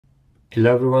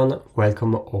Hello everyone,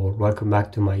 welcome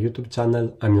back to my YouTube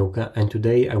channel. I'm Luca and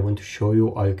today I want to show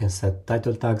you how you can set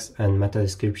title tags and meta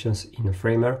descriptions in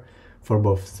Framer for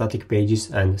both static pages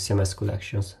and CMS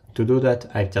collections. To do that,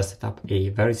 I've just set up a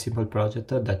very simple project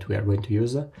that we are going to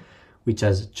use, which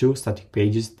has two static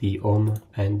pages, the home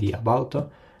and the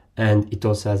about, and it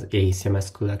also has a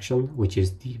CMS collection, which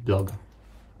is the blog.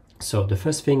 So the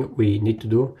first thing we need to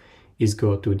do is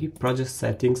go to the project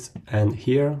settings, and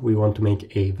here we want to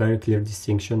make a very clear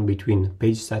distinction between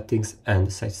page settings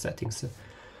and site settings.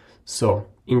 So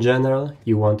in general,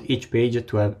 you want each page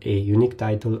to have a unique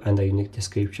title and a unique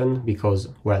description because,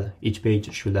 well, each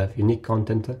page should have unique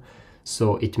content,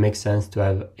 so it makes sense to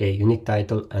have a unique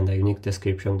title and a unique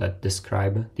description that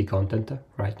describe the content,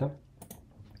 right?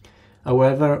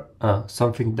 However,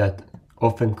 something that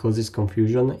often causes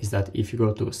confusion is that if you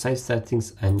go to site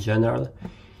settings and general,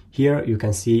 here you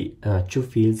can see two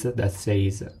fields that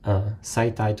says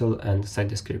site title and site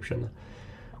description.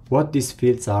 What these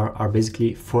fields are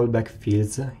basically fallback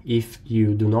fields if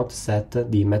you do not set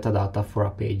the metadata for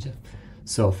a page.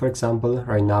 So for example,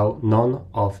 right now none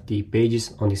of the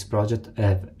pages on this project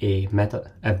have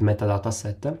metadata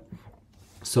set,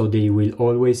 so they will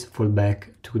always fall back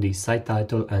to the site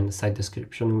title and site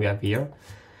description we have here.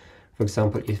 For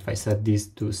example, if I set this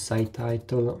to site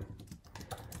title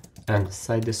and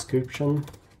site description,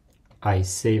 I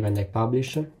save and I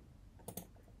publish.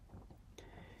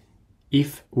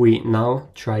 If we now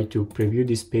try to preview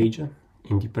this page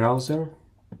in the browser,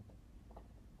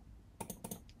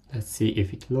 let's see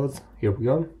if it loads. Here we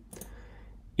go.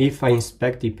 If I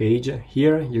inspect the page,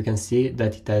 here you can see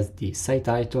that it has the site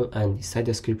title and the site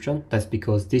description. That's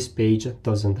because this page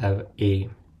doesn't have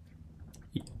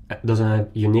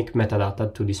unique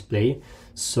metadata to display,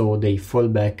 so they fall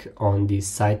back on the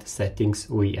site settings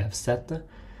we have set.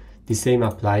 The same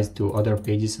applies to other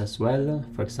pages as well.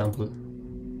 For example,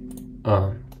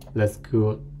 let's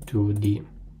go to the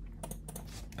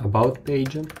about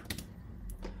page.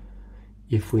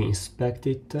 If we inspect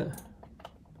it,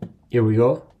 here we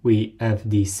go, we have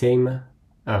the same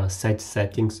site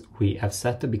settings we have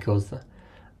set because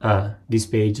this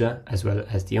page as well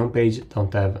as the home page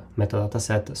don't have metadata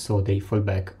set, so they fall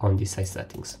back on the site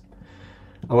settings.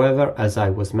 However, as I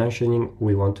was mentioning,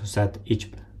 we want to set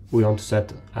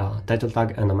a title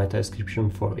tag and a meta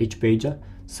description for each page.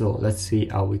 So let's see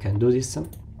how we can do this.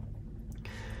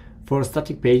 For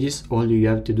static pages, all you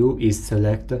have to do is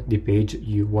select the page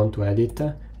you want to edit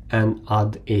and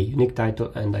add a unique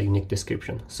title and a unique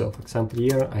description. So for example,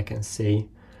 here I can say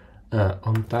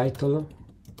home title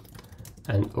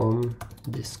and home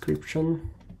description.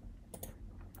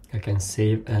 I can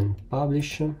save and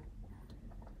publish.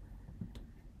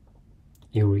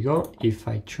 Here we go. If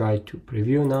I try to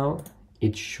preview now,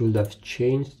 it should have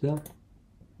changed.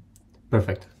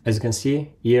 Perfect. As you can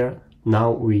see here,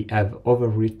 now we have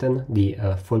overwritten the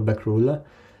fallback rule,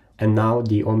 and now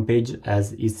the home page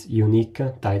has its unique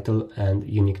title and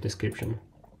unique description.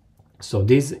 So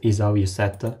this is how you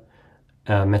set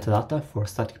metadata for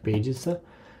static pages.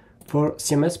 For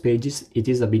CMS pages, it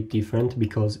is a bit different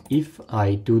because if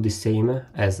I do the same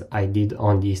as I did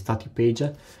on the static page,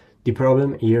 the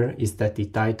problem here is that the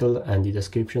title and the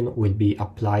description will be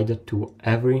applied to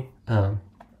every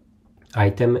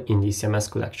item in the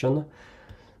CMS collection.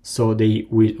 So they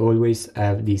will always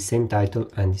have the same title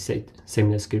and the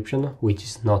same description, which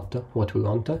is not what we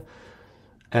want.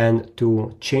 And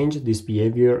to change this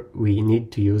behavior, we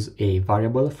need to use a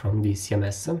variable from the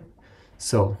CMS.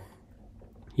 So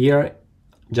here,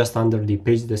 just under the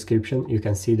page description, you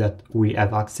can see that we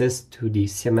have access to the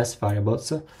CMS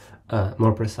variables.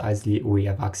 More precisely, we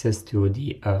have access to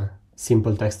the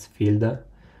simple text field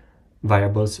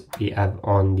variables we have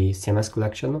on the CMS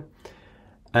collection.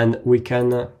 And we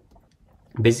can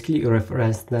basically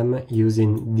reference them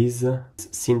using this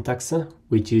syntax,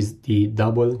 which is the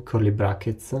double curly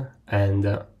brackets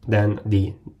and then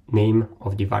the name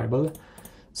of the variable.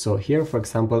 So here, for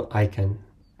example, I can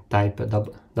type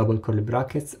double curly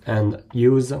brackets and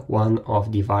use one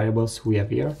of the variables we have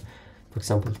here, for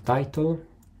example, title.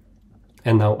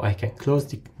 And now I can close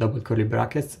the double curly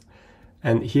brackets.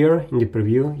 And here in the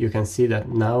preview, you can see that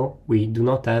now we do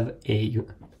not have the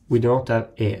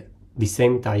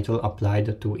same title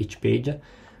applied to each page,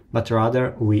 but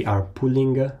rather we are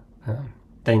pulling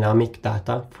dynamic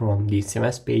data from the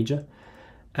CMS page,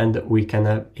 and we can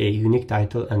have a unique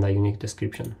title and a unique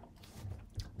description.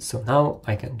 So now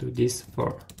I can do this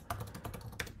for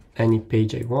any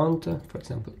page I want, for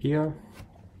example here.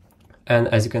 And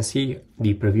as you can see,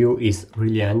 the preview is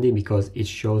really handy because it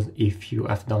shows if you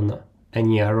have done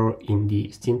any error in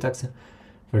the syntax.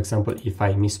 For example, if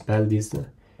I misspell this,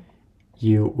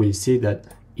 you will see that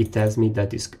it tells me that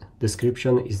this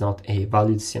description is not a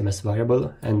valid CMS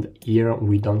variable, and here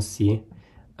we don't see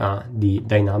the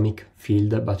dynamic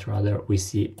field, but rather we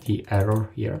see the error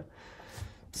here.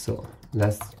 So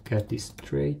let's get this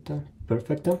straight.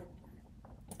 Perfect.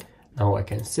 Now I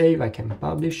can save, I can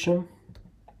publish.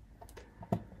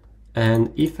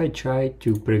 And if I try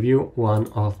to preview one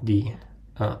of the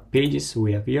pages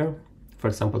we have here, for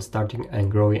example, starting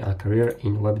and growing a career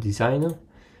in web design,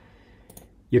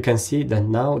 you can see that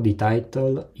now the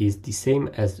title is the same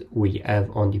as we have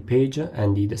on the page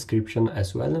and the description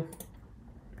as well.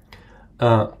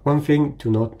 One thing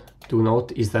to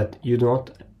note is that you do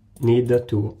not need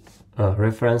to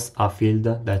reference a field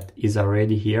that is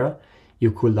already here.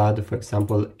 You could add, for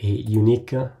example, a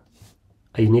unique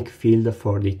field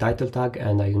for the title tag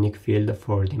and a unique field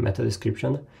for the meta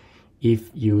description if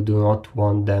you do not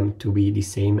want them to be the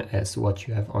same as what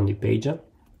you have on the page.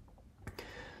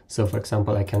 So for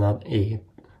example, I can add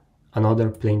another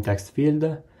plain text field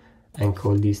and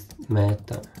call this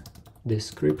meta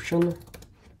description.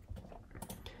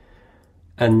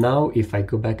 And now if I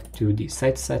go back to the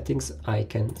site settings, I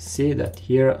can see that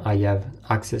here I have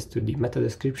access to the meta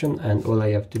description, and all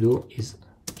I have to do is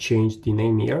change the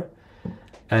name here.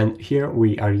 And here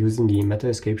we are using the meta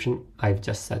description I've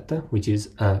just set, which is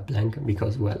blank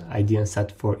because, well, I didn't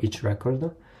set for each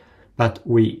record, but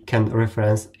we can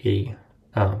reference a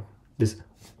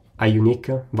unique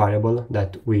variable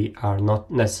that we are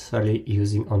not necessarily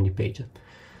using on the page.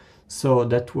 So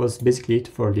that was basically it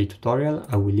for the tutorial.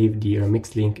 I will leave the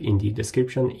remix link in the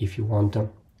description if you want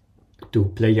to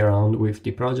play around with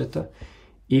the project.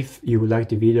 If you like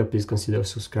the video, please consider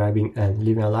subscribing and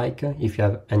leaving a like. If you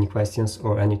have any questions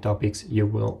or any topics you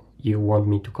want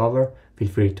me to cover, feel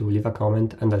free to leave a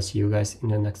comment, and I'll see you guys in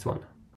the next one.